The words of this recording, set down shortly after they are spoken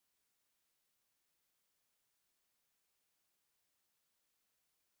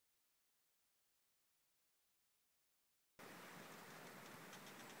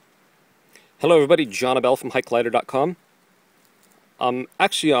Hello everybody, John Abell from HikeLighter.com. I'm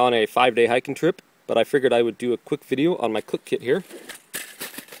actually on a 5-day hiking trip, but I figured I would do a quick video on my cook kit here.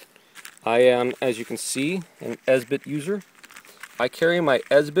 I am, as you can see, an Esbit user. I carry my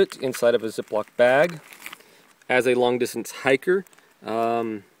Esbit inside of a Ziploc bag. As a long-distance hiker,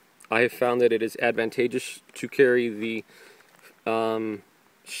 I have found that it is advantageous to carry the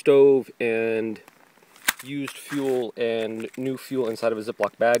stove and used fuel and new fuel inside of a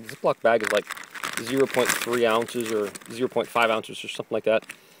Ziploc bag. The Ziploc bag is like 0.3 ounces or 0.5 ounces or something like that.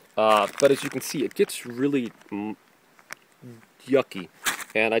 But as you can see, it gets really yucky,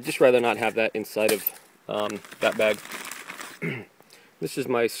 and I'd just rather not have that inside of that bag. This is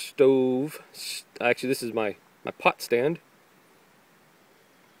my stove. Actually, this is my pot stand.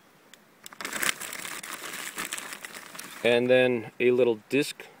 And then a little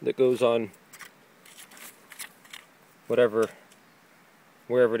disc that goes on wherever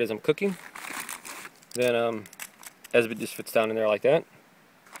it is I'm cooking. Then Esbit just fits down in there like that.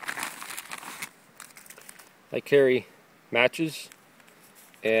 I carry matches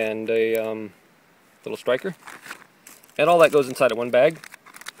and a little striker, and all that goes inside of one bag.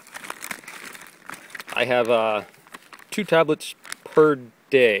 I have 2 tablets per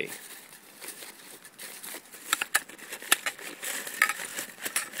day.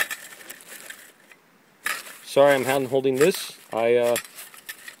 Sorry, I'm hand holding this. I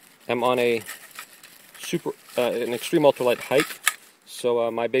am on an extreme ultralight hike, so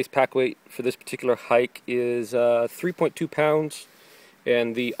my base pack weight for this particular hike is 3.2 pounds,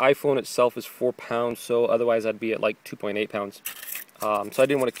 and the iPhone itself is 4 pounds, so otherwise I'd be at like 2.8 pounds. So I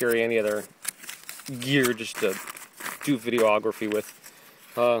didn't want to carry any other gear just to do videography with.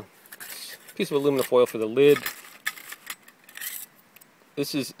 Piece of aluminum foil for the lid.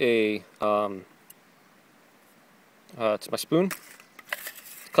 This is a it's my spoon,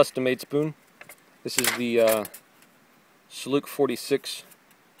 custom-made spoon. This is the Zelph 46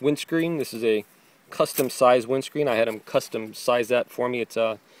 windscreen. This is a custom-sized windscreen. I had them custom size that for me. It's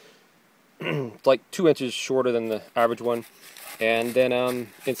it's like 2 inches shorter than the average one. And then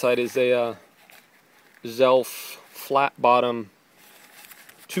inside is a Zelph flat bottom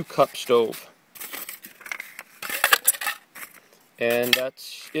 2-cup stove. And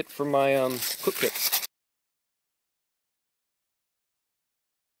that's it for my cook kit.